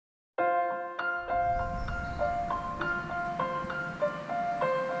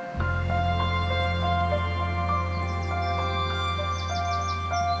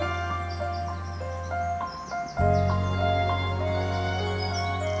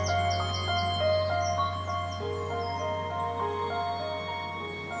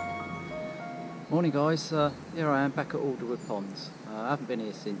Morning guys, here I am back at Alderwood Ponds. I haven't been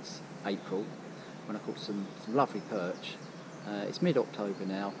here since April when I caught some lovely perch. It's mid-October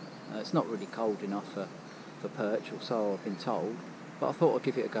now. It's not really cold enough for perch, or so I've been told, but I thought I'd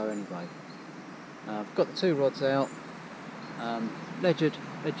give it a go anyway. I've got the two rods out, ledgered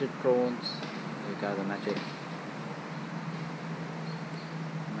prawns. There we go, the magic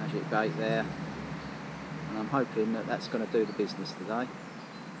bait there, and I'm hoping that that's going to do the business today.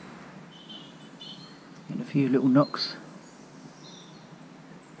 And a few little knocks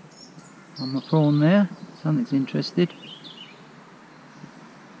on my prawn there, something's interested.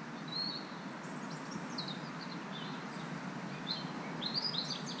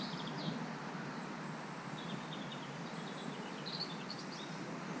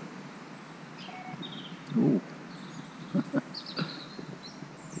 Ooh.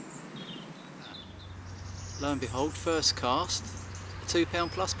 Lo and behold, first cast, a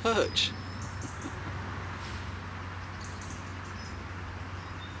 £2 plus perch.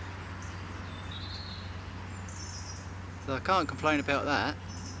 So I can't complain about that.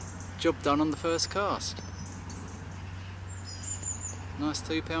 Job done on the first cast. Nice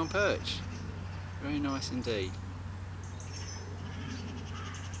 £2 perch. Very nice indeed.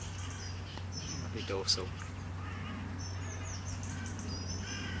 Lovely dorsal.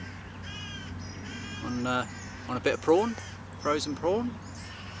 On a bit of prawn, frozen prawn.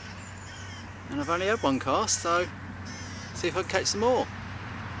 And I've only had one cast, so see if I can catch some more.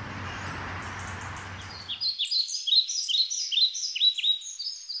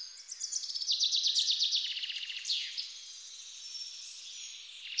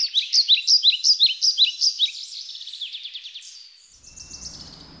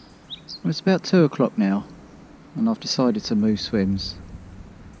 Well, it's about 2 o'clock now, and I've decided to move swims.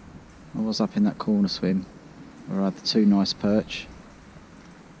 I was up in that corner swim where I had the two nice perch.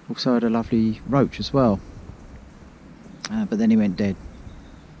 Also had a lovely roach as well, but then he went dead.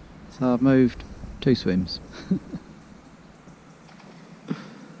 So I've moved 2 swims.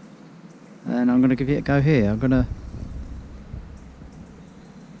 And I'm going to give it a go here. I'm going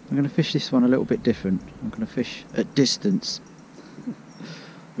to fish this one a little bit different. I'm going to fish at distance.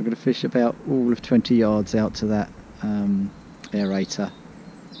 I'm going to fish about all of 20 yards out to that aerator,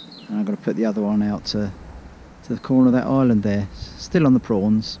 and I'm going to put the other one out to the corner of that island there, still on the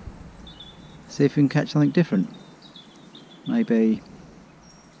prawns. See if we can catch something different. Maybe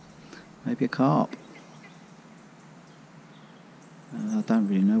a carp. I don't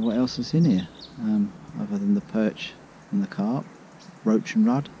really know what else is in here other than the perch and the carp, roach and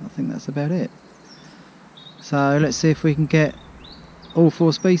rudd. I think that's about it. So let's see if we can get all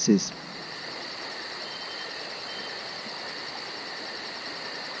 4 species.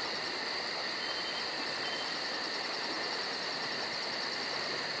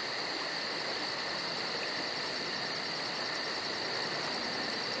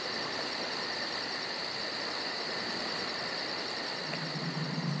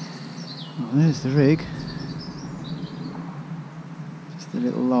 Oh, there's the rig. Just a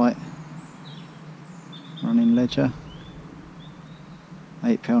little light running ledger.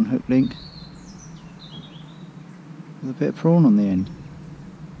 £8 hook link with a bit of prawn on the end,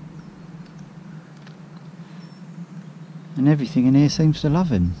 and everything in here seems to love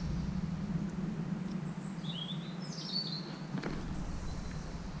him.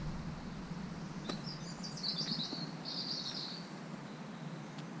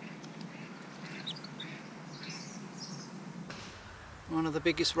 One of the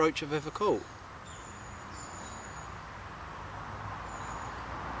biggest roach I've ever caught.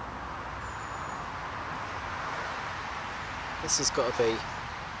 This has got to be,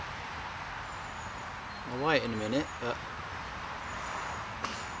 I'll wait in a minute, but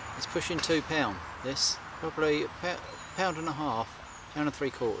it's pushing £2. This probably £1.5,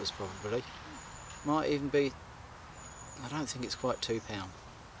 £1.75 probably. Might even be, I don't think it's quite £2. I'll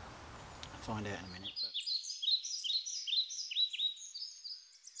find out in a minute.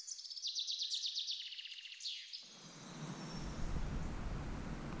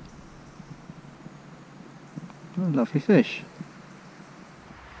 Oh, lovely fish.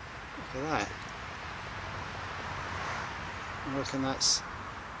 Look at that. I reckon that's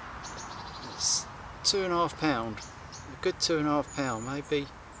 £2.5. A good £2.5, maybe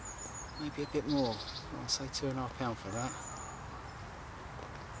a bit more. I'll say £2.5 for that.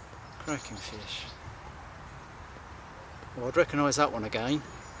 Cracking fish. Well, I'd recognise that one again.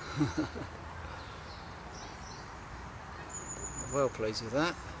 Well pleased with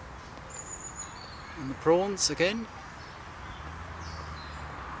that. And the prawns again.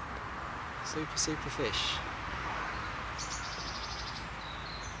 Super fish.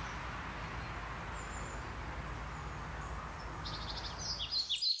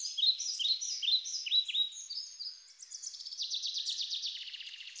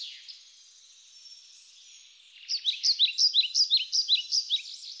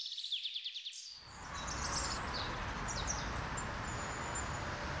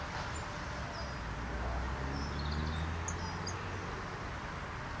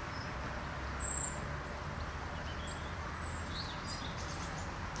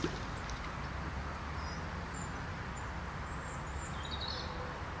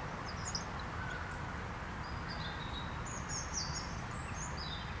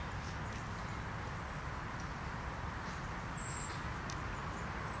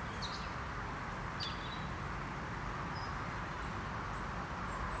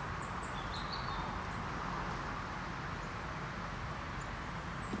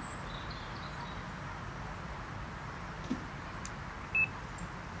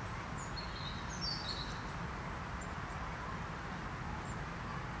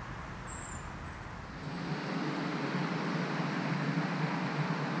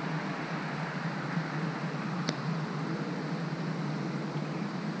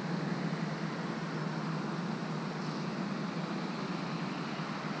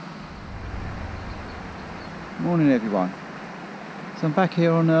 Morning everyone. So I'm back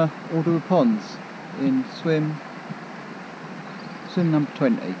here on Alderwood Ponds in swim number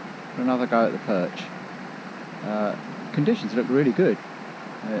 20 for another go at the perch. Conditions look really good.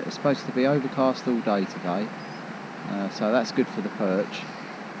 It's supposed to be overcast all day today, so that's good for the perch.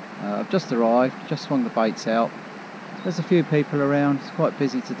 I've just arrived, just swung the baits out. There's a few people around. It's quite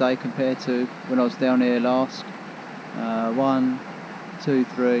busy today compared to when I was down here last. 1, 2,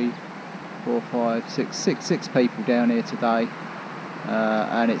 3, 4, 5, 6 people down here today,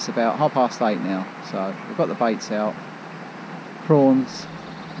 and it's about 8:30 now. So we've got the baits out. Prawns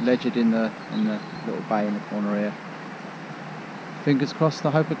ledgered in the little bay in the corner here. Fingers crossed.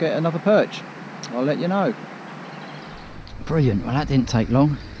 I hope I get another perch. I'll let you know. Brilliant. Well, that didn't take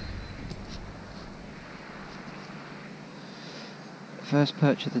long. First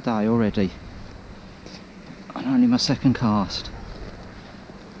perch of the day already, and only my second cast.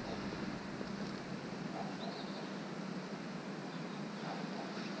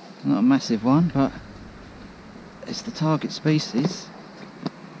 Not a massive one, but it's the target species.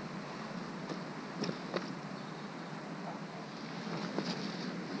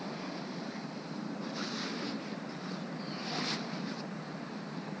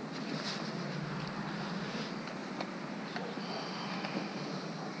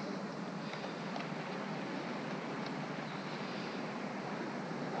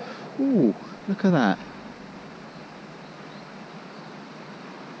 Ooh, look at that.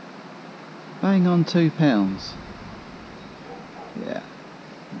 Bang on £2. Yeah,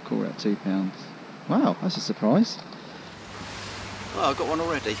 I'll call that £2. Wow, that's a surprise. Oh, I've got one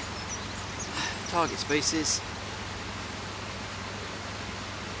already. Target species.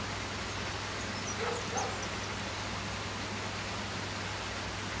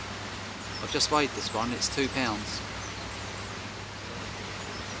 I've just weighed this one, it's £2.